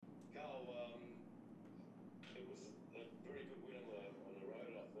was a very good win on the road,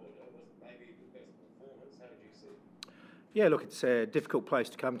 I thought. It was maybe the best performance. How did you see it? Yeah, look, it's a difficult place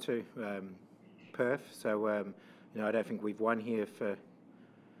to come to, Perth. So, I don't think we've won here for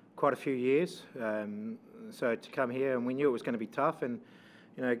quite a few years. So to come here, and we knew it was going to be tough, and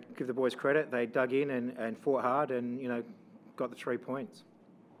give the boys credit, they dug in and fought hard, and got the 3 points.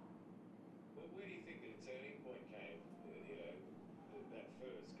 Well, where do you think the turning point came? That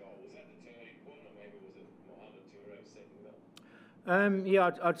first goal, was that the turning point, or maybe was it Mohamed Touré's second goal?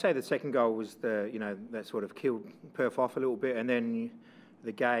 Yeah, I'd say the second goal was that sort of killed Perth off a little bit, and then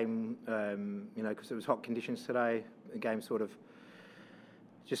the game, because it was hot conditions today, the game sort of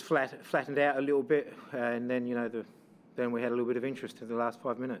just flattened out a little bit, and then then we had a little bit of interest in the last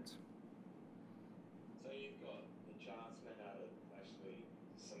 5 minutes. So you've got a chance now to actually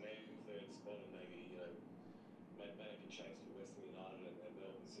cement third spot and maybe make a chase for Western United and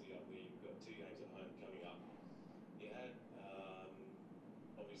Melbourne City up there. You've got 2 games at home coming up. You had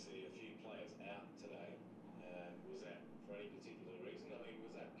obviously a few players out today. Was that for any particular reason? I mean,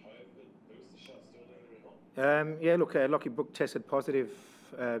 was that COVID booster shot still lingering on? Yeah, look, Lockie Book tested positive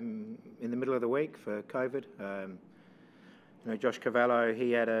in the middle of the week for COVID. Josh Cavallo,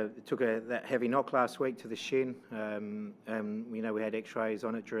 he took that heavy knock last week to the shin. We had X-rays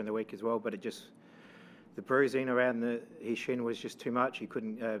on it during the week as well, but the bruising around his shin was just too much. He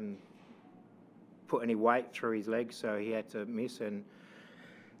couldn't put any weight through his legs, so he had to miss.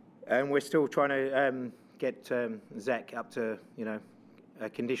 And we're still trying to get Zach up to a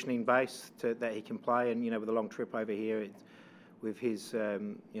conditioning base that he can play. And with a long trip over here, with his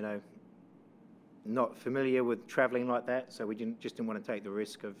not familiar with travelling like that, so we just didn't want to take the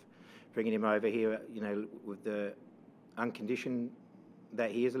risk of bringing him over here, with the unconditioned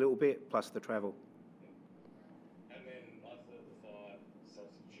that he is a little bit, plus the travel. And then I thought the 5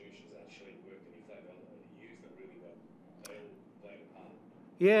 substitutions actually worked in your favour. You used them really well. They all played a part.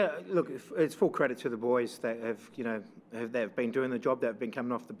 Yeah, look, it's full credit to the boys that have been doing the job, that have been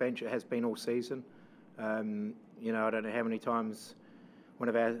coming off the bench. It has been all season. I don't know how many times one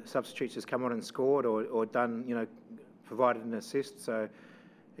of our substitutes has come on and scored or done, provided an assist. So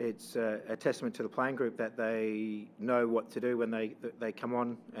it's a testament to the playing group that they know what to do when they come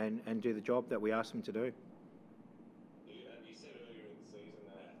on and do the job that we ask them to do. You said earlier in the season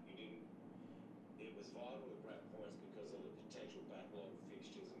that it was vital to grab points because of the potential backlog of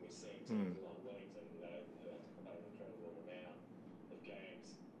fixtures, and we're seeing teams like Wellington have to play an incredible amount of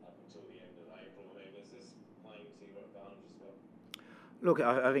games up until the end of April. I mean, is this playing to your advantage as well? Look,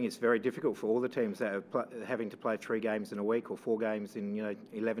 I think it's very difficult for all the teams that are having to play 3 games in a week or 4 games in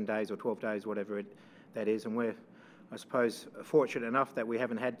 11 days or 12 days, whatever that is. And we're, I suppose, fortunate enough that we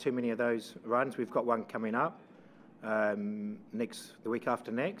haven't had too many of those runs. We've got one coming up the week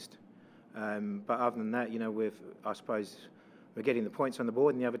after next. But other than that, I suppose we're getting the points on the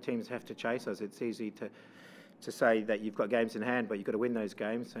board, and the other teams have to chase us. It's easy to say that you've got games in hand, but you've got to win those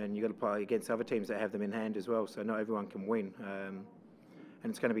games, and you've got to play against other teams that have them in hand as well. So not everyone can win. And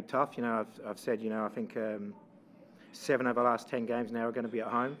it's going to be tough. I've said, I think 7 of our last 10 games now are going to be at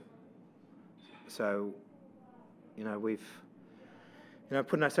home. So, we've,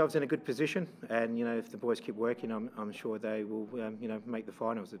 putting ourselves in a good position. And, if the boys keep working, I'm sure they will, make the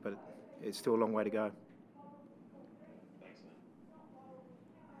finals. But it's still a long way to go. Thanks, man.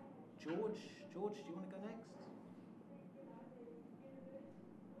 George, do you want to go next?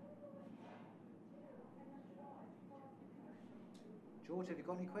 George, have you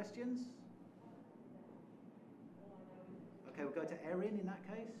got any questions? Okay, we'll go to Erin in that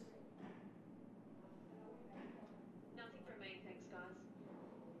case. Nothing from me, thanks guys.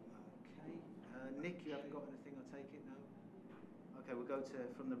 Okay. Nick, you haven't got anything, I take it, no? Okay, we'll go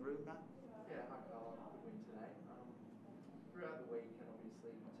from the room now. Yeah, hi Carl, good win today. Throughout the week, and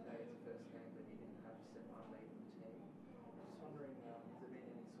obviously today is the first game that you didn't have Stefan leading the team. Just wondering, has there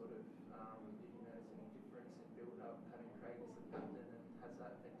been any sort of, did you notice any difference in build-up, having Craig as the captain, and has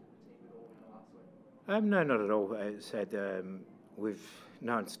that affected the team at all in the last week? No, not at all. As I said, we've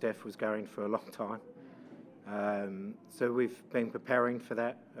known Steph was going for a long time. So we've been preparing for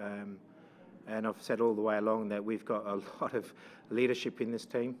that. And I've said all the way along that we've got a lot of leadership in this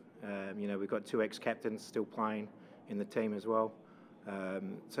team. We've got 2 ex-captains still playing in the team as well.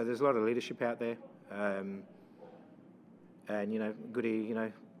 So there's a lot of leadership out there. And, Goody,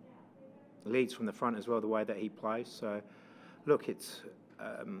 leads from the front as well, the way that he plays. So, look, it's,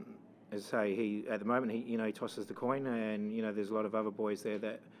 as I say, at the moment, he tosses the coin, and, there's a lot of other boys there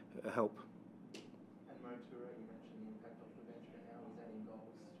that help. And Motura, you mentioned the impact off the bench, but how he's adding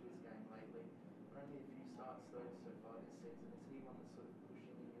goals to his game lately. Only a few starts though so far this season. Is he one that's sort of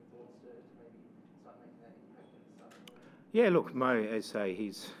pushing in your thoughts to maybe start making that impact in the Yeah, look, Mo, as I say,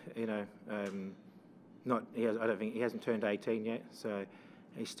 he's not. I don't think he hasn't turned 18 yet, so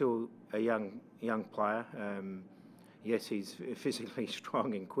he's still a young player. Yes, he's physically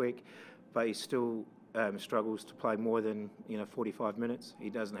strong and quick, but he still struggles to play more than 45 minutes. He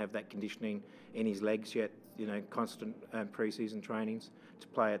doesn't have that conditioning in his legs yet. Constant pre-season trainings to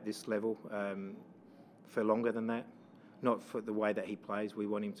play at this level for longer than that. Not for the way that he plays. We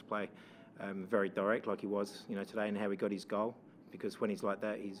want him to play very direct, like he was, today, and how he got his goal. Because when he's like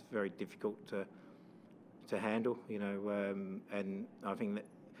that, he's very difficult to handle. And I think that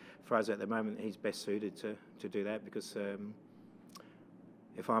for us at the moment, he's best suited to do that. Because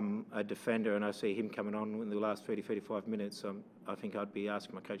if I'm a defender and I see him coming on in the last 30-35 minutes, I think I'd be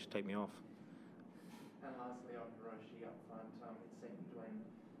asking my coach to take me off. And lastly, on Hiroshi up front, it seemed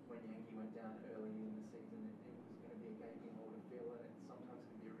when Yankee went down early in the season, it was going to be a gaping hole to fill, and it sometimes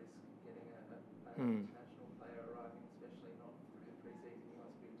can be a risk getting an international player arriving, especially not through the pre-season. You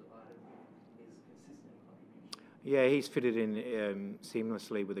must be delighted with his consistent contribution. Yeah, he's fitted in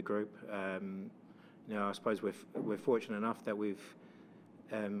seamlessly with the group. I suppose we're fortunate enough that we've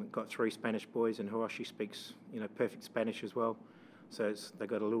got 3 Spanish boys, and Hiroshi speaks perfect Spanish as well. So they've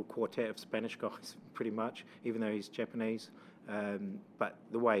got a little quartet of Spanish guys, pretty much, even though he's Japanese. But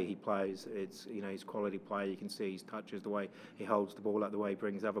the way he plays, it's he's quality player. You can see his touches, the way he holds the ball up, the way he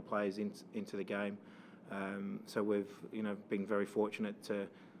brings other players into the game. So we've been very fortunate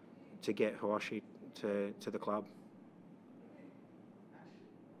to get Hiroshi to the club.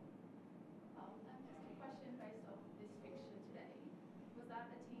 Just a question based off this fixture today. Was that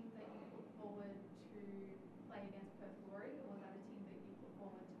a team that you put forward to play against Perth Glory, or was that a team that you put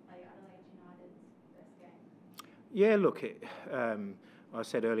forward to play Adelaide United's best game? Yeah, look, I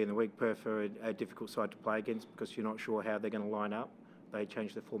said earlier in the week, Perth are a difficult side to play against because you're not sure how they're going to line up. They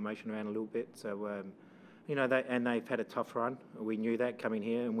changed the formation around a little bit, so they've had a tough run. We knew that coming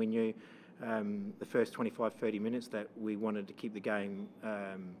here, and we knew the first 25-30 minutes that we wanted to keep the game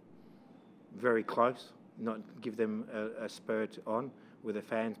very close, not give them a spur on with the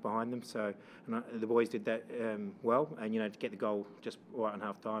fans behind them. So the boys did that well, and to get the goal just right on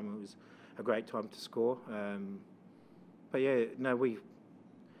half time, it was a great time to score. But yeah, no, we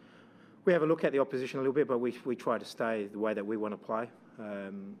have a look at the opposition a little bit, but we try to stay the way that we want to play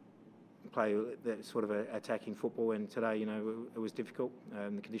that sort of attacking football. And today, it was difficult.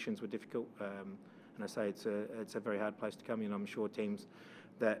 The conditions were difficult, and I say it's a very hard place to come in. I'm sure teams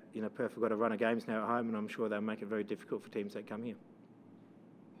that Perth have got a run of games now at home, and I'm sure they'll make it very difficult for teams that come here.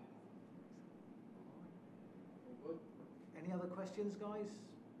 Any other questions, guys?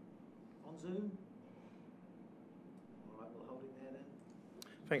 On Zoom? All right, we'll hold it there then.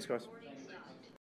 Thanks, guys.